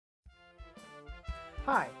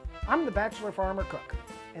Hi, I'm the Bachelor Farmer Cook,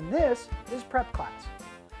 and this is Prep Class.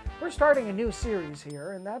 We're starting a new series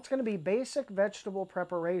here, and that's going to be basic vegetable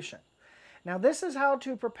preparation. Now, this is how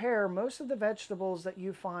to prepare most of the vegetables that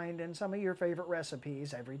you find in some of your favorite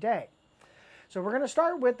recipes every day. So we're going to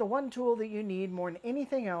start with the one tool that you need more than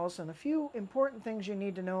anything else, and a few important things you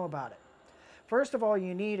need to know about it. First of all,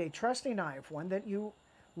 you need a trusty knife, one that you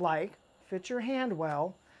like, fits your hand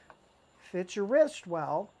well, fits your wrist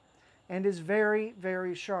well, and is very,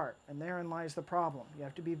 very sharp. And therein lies the problem. You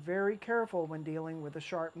have to be very careful when dealing with a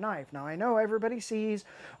sharp knife. Now, I know everybody sees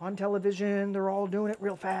on television, they're all doing it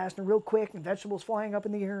real fast and real quick, and vegetables flying up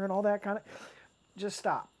in the air and all that kind of... Just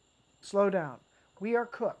stop. Slow down. We are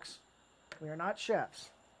cooks. We are not chefs.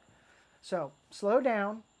 So, slow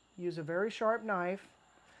down. Use a very sharp knife.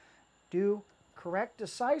 Do correct,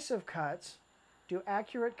 decisive cuts. Do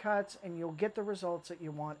accurate cuts, and you'll get the results that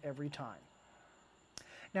you want every time.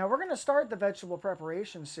 Now we're going to start the vegetable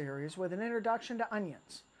preparation series with an introduction to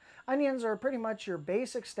onions. Onions are pretty much your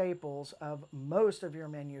basic staples of most of your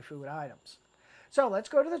menu food items. So let's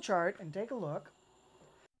go to the chart and take a look.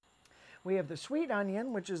 We have the sweet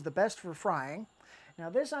onion, which is the best for frying. Now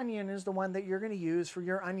this onion is the one that you're going to use for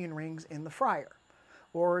your onion rings in the fryer,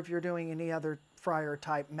 or if you're doing any other fryer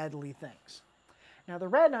type medley things. Now the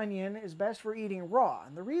red onion is best for eating raw,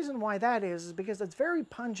 and the reason why that is because it's very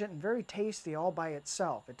pungent and very tasty all by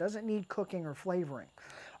itself. It doesn't need cooking or flavoring.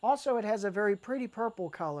 Also, it has a very pretty purple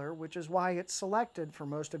color, which is why it's selected for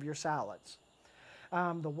most of your salads.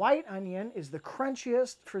 The white onion is the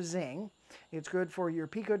crunchiest for zing. It's good for your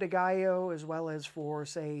pico de gallo as well as for,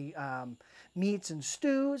 say, meats and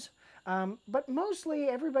stews. But mostly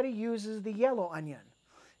everybody uses the yellow onion.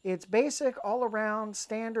 It's basic, all-around,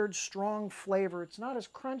 standard, strong flavor. It's not as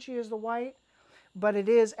crunchy as the white, but it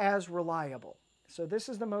is as reliable. So this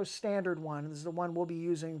is the most standard one. This is the one we'll be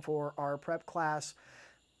using for our prep class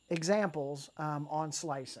examples on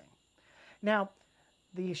slicing. Now,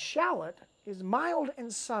 the shallot is mild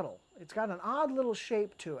and subtle. It's got an odd little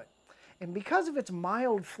shape to it. And because of its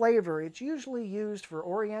mild flavor, it's usually used for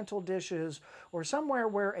Oriental dishes or somewhere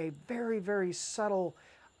where a very, very subtle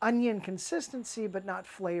onion consistency but not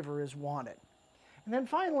flavor is wanted. And then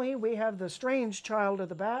finally we have the strange child of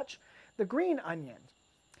the batch, the green onion.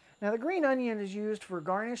 Now the green onion is used for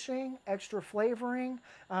garnishing, extra flavoring,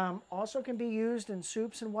 also can be used in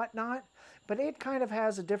soups and whatnot, but it kind of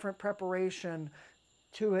has a different preparation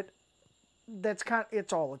to it that's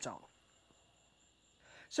it's all its own.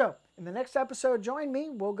 So, in the next episode, join me.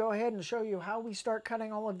 We'll go ahead and show you how we start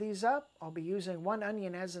cutting all of these up. I'll be using one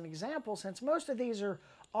onion as an example since most of these are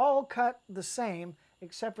all cut the same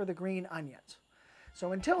except for the green onions.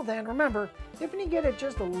 So until then, remember, if you get it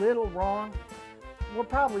just a little wrong, we'll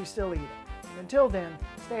probably still eat it. And until then,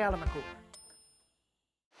 stay out of my cooler.